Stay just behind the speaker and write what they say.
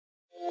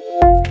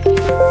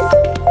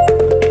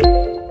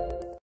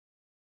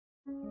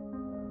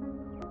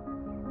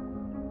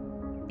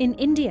In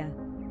India,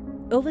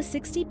 over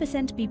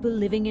 60% people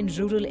living in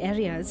rural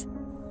areas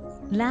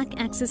lack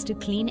access to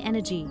clean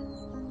energy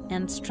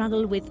and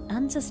struggle with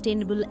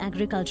unsustainable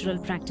agricultural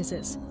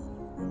practices.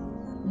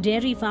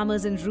 Dairy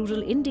farmers in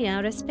rural India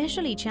are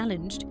especially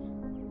challenged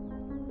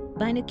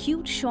by an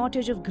acute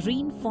shortage of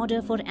green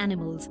fodder for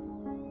animals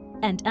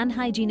and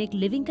unhygienic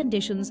living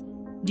conditions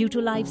due to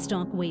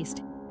livestock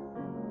waste.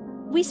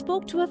 We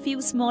spoke to a few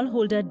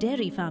smallholder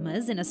dairy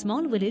farmers in a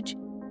small village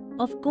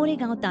of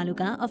Koregaon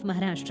Taluka of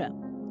Maharashtra,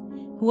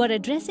 who are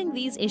addressing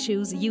these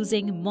issues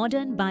using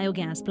modern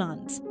biogas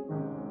plants.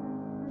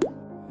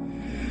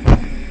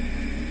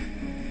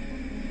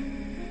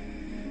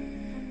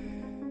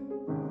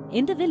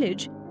 In the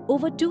village,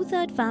 over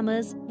two-thirds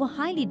farmers were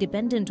highly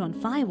dependent on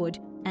firewood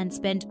and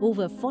spent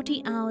over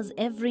 40 hours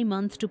every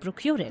month to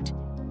procure it,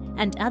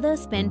 and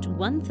others spent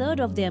one-third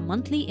of their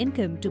monthly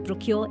income to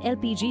procure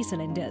LPG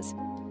cylinders.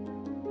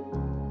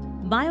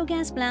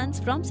 Biogas plants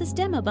from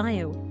Sistema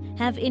Bio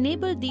have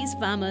enabled these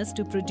farmers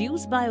to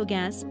produce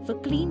biogas for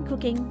clean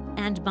cooking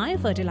and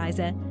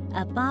biofertilizer,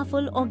 a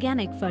powerful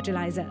organic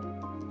fertilizer.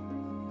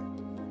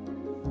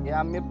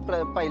 आम्ही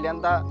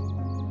पहिल्यांदा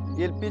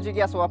LPG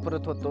gas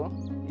वापरत होतो.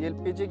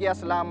 LPG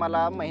गॅसला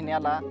आम्हाला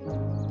महिन्याला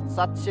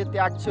 700 ते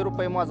 800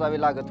 रुपये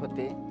मोजावे लागत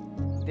होते.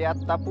 ते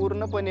आता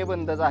पूर्णपणे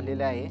बंद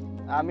झालेले आहे.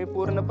 आम्ही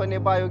पूर्णपणे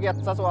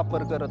बायोगॅसचाच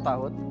वापर करत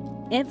आहोत.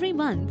 Every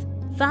month,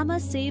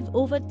 farmers save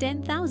over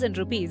 10,000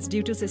 rupees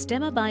due to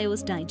Sistema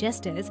Bio's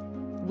digesters,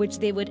 which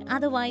they would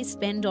otherwise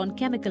spend on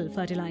chemical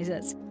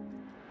fertilizers.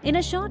 In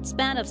a short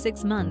span of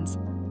 6 months,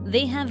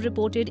 they have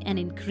reported an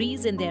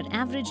increase in their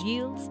average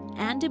yields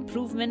and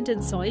improvement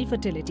in soil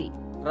fertility.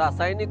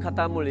 रासायनिक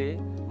खतामुळे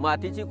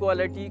मातीची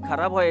quality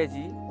खराब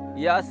व्हायची,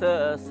 या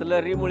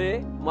स्लरीमुळे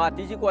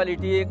मातीची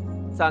quality एक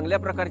चांगल्या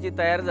प्रकारची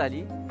तयार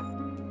झाली.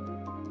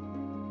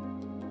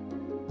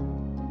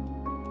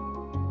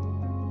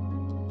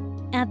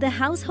 At the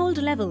household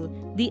level,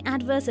 the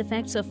adverse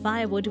effects of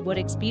firewood were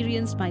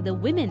experienced by the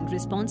women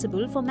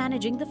responsible for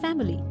managing the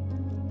family.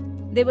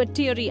 They were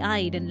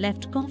teary-eyed and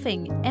left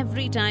coughing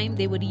every time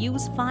they would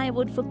use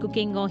firewood for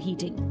cooking or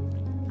heating.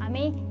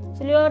 आम्ही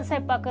चुलीवर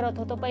स्वयंपाक करत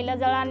होतो. पहिला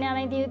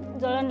जळाण्याने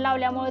जळण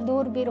लावल्यामुळे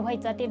दूर बीर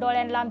व्हायचा. ते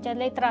डोळ्यांना आमच्या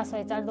लई त्रास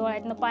व्हायचा.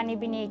 डोळ्यातनं पाणी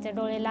बिन यायचं,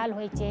 डोळे लाल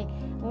व्हायचे.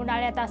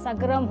 उन्हाळ्यात असा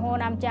गरम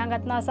होऊन आमच्या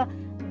अंगातनं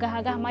असं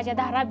घामाच्या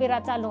धारा बिरा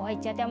चालू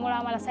व्हायच्या. त्यामुळे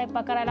आम्हाला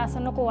स्वयंपाक करायला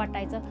असं नको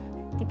वाटायचं.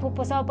 ती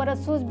फुफ्फुसावर परत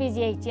सूज बीज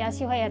यायची,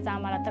 अशी व्हायचा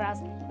आम्हाला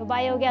त्रास.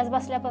 बायोगॅस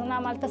बसल्यापासून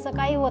आम्हाला तसं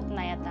काही होत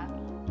नाही आता.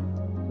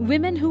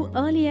 Women who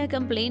earlier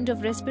complained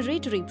of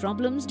respiratory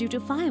problems due to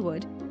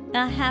firewood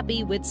are happy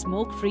with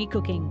smoke-free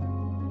cooking.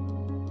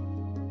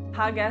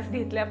 हा गॅस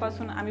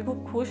घेतल्यापासून आम्ही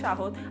खूप खुश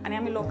आहोत आणि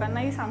आम्ही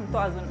लोकांनाही सांगतो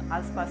अजून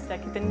आसपासच्या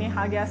की त्यांनी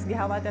हा गॅस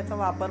घ्यावा, त्याचा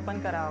वापर पण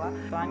करावा.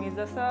 आणि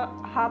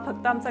जसं हा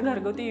फक्त आमचा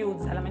घरगुती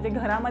यूज झाला, म्हणजे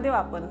घरामध्ये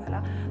वापर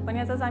झाला, पण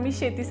याचाच आम्ही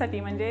शेतीसाठी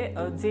म्हणजे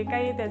जे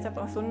काही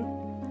त्याच्यापासून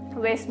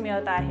वेस्ट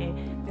मिळत आहे,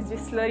 जी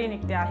स्लरी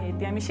निघते आहे,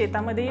 ती आम्ही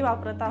शेतामध्येही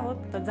वापरत आहोत.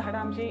 तर झाडं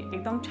आमची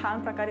एकदम छान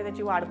प्रकारे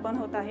त्याची वाढ पण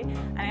होत आहे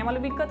आणि आम्हाला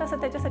विकत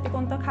असं त्याच्यासाठी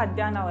कोणतं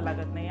खाद्य आणावं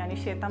लागत नाही आणि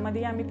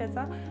शेतामध्येही आम्ही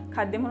त्याचा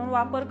खाद्य म्हणून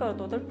वापर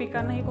करतो. तर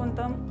पिकांनाही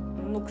कोणतं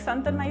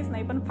नुकसान तर नाहीच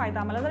नाही, पण फायदा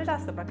आम्हाला जरा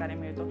जास्त प्रकारे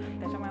मिळतो.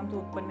 त्याच्यामुळे आमचं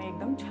उत्पन्न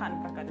एकदम छान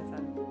प्रकारे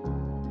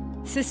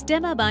चालतं.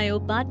 Sistema Bio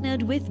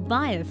partnered with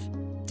BAIF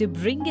to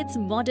bring its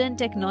modern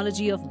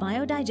technology of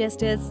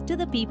biodigesters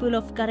to the people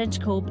of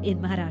Karanjkhop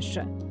in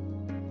Maharashtra.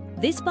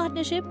 This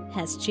partnership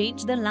has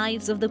changed the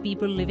lives of the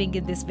people living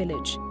in this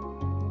village.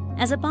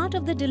 As a part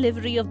of the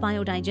delivery of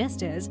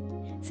biodigesters,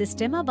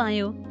 Sistema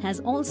Bio has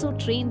also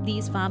trained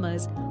these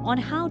farmers on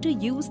how to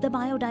use the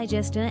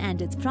biodigester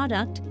and its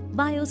product,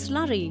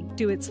 bioslurry,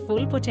 to its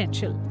full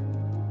potential.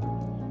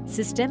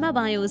 Sistema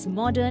Bio's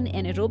modern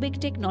anaerobic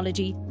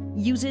technology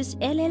uses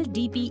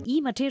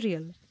LLDPE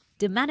material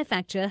to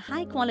manufacture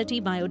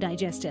high-quality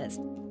biodigesters.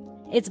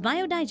 Its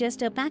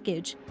biodigester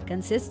package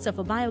consists of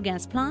a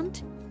biogas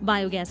plant,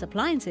 biogas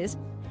appliances,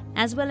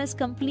 as well as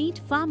complete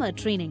farmer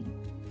training.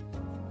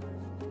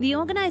 The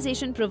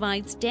organization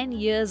provides 10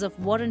 years of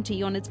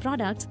warranty on its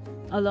products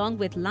along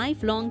with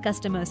lifelong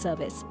customer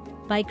service.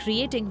 By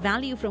creating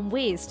value from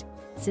waste,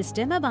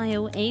 Sistema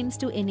Bio aims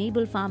to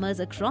enable farmers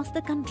across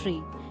the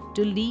country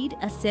to lead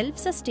a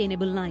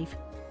self-sustainable life.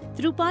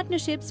 Through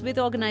partnerships with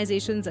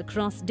organizations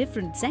across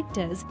different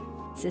sectors,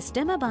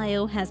 Sistema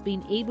Bio has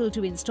been able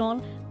to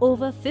install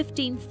over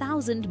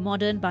 15,000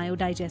 modern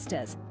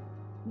biodigesters.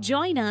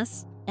 Join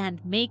us and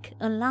make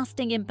a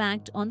lasting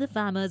impact on the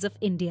farmers of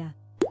India.